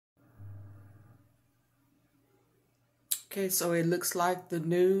Okay, so it looks like the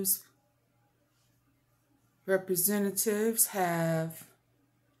news representatives have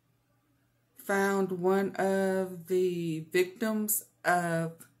found one of the victims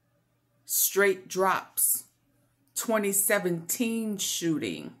of STREETSARETALKING 2017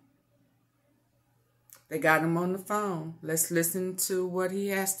 shooting. They got him on the phone. Let's listen to what he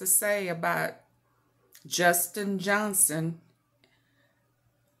has to say about Justin Johnson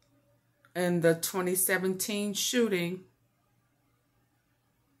and the 2017 shooting.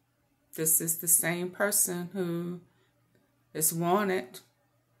 This is the same person who is wanted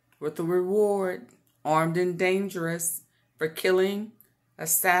with a reward, armed and dangerous, for killing,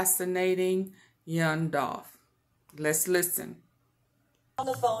 assassinating young Dolph. Let's listen. On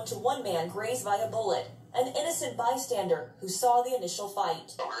the phone to one man grazed by a bullet, an innocent bystander who saw the initial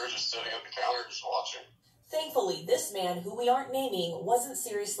fight. We were just sitting at the counter just watching. Thankfully, this man, who we aren't naming, wasn't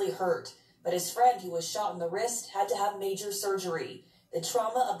seriously hurt, but his friend who was shot in the wrist had to have major surgery. The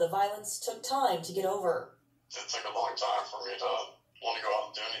trauma of the violence took time to get over. It took a long time for me to want to go out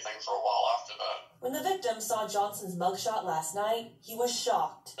and do anything for a while after that. When the victim saw Johnson's mugshot last night, he was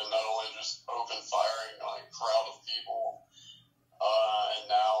shocked. And not only just open firing on a crowd of people, and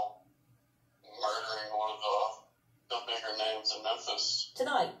now murdering one of the bigger names in Memphis.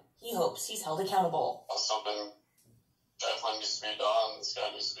 Tonight, he hopes he's held accountable. Something definitely needs to be done. This guy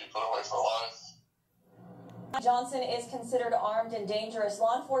needs to be put away for life. Johnson is considered armed and dangerous.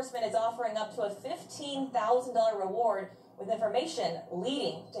 Law enforcement is offering up to a $15,000 reward with information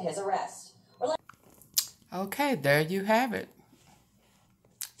leading to his arrest. Okay, there you have it.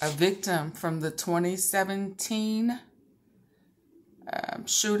 A victim from the 2017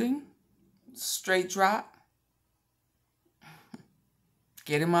 shooting, straight drop.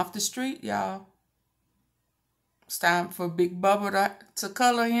 Get him off the street, y'all. It's time for Big Bubba to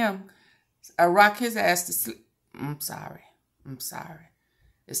color him. I rock his ass to sleep. I'm sorry.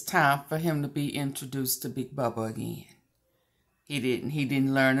 It's time for him to be introduced to Big Bubba again. He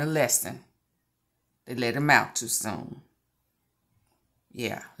didn't learn a lesson. They let him out too soon.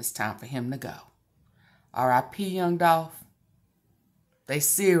 Yeah, it's time for him to go. R.I.P. Young Dolph. They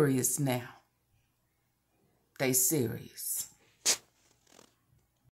serious now. They serious.